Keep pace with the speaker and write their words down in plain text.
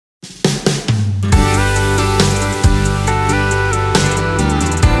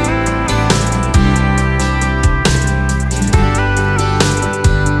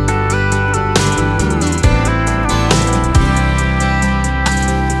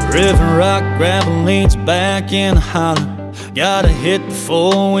River rock gravel leads back in the hollow. Gotta hit the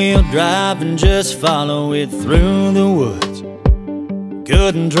four-wheel drive and just follow it through the woods.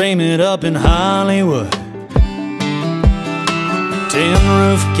 Couldn't dream it up in Hollywood. Tin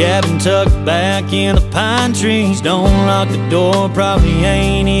roof cabin tucked back in the pine trees. Don't lock the door, probably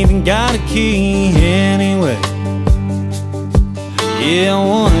ain't even got a key anyway. Yeah,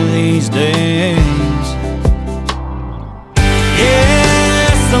 one of these days. Yeah,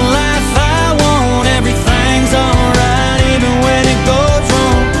 it's the life I want. Everything's alright even when it goes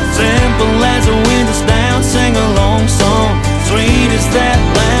wrong. Simple as the windows down, sing a long song. Sweet as that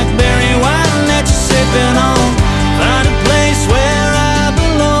blackberry wine that you're sipping on. Find a place where I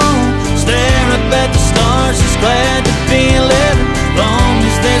belong. Stare up at the stars, just glad to be living. Long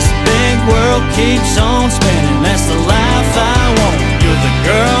as this big world keeps on spinning, that's the life I want. You're the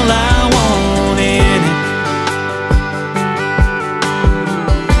girl I want in it.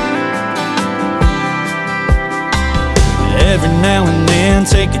 Every now and then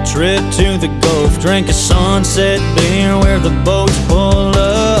take a trip to the Gulf. Drink a sunset beer where the boats pull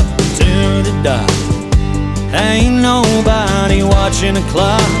up to the dock. Ain't nobody watching the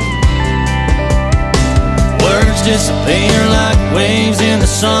clock. Words disappear like waves in the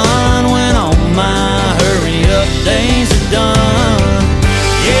sun when all my hurry-up days are done.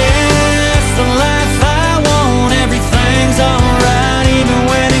 Yeah, it's the life I want. Everything's alright even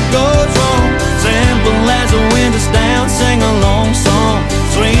when it goes wrong. Simple as the windows down, sing a long song.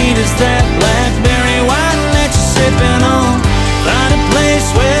 Sweet as that blackberry wine that you're sipping on. Find a place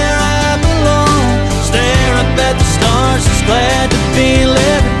where I belong. Stare up at the stars, just glad to be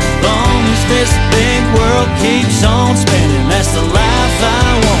living. Long as this big world keeps on spinning, that's the life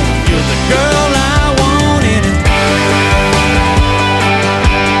I want. You're the girl I want in it.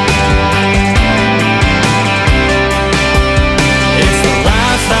 It's the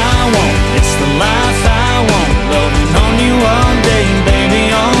life I want, it's the life I want. Loving on you all day,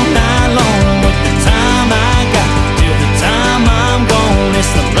 baby, all night long. With the time I got, till the time I'm gone.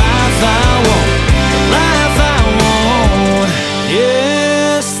 It's the life I want, the life I want.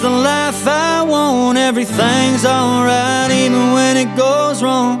 Yeah, it's the life I want. Everything's alright even when it goes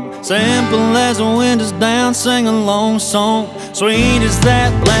wrong. Simple as the windows down, sing a long song. Sweet as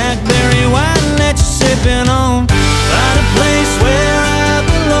that blackberry wine that you're sipping on. Find a place where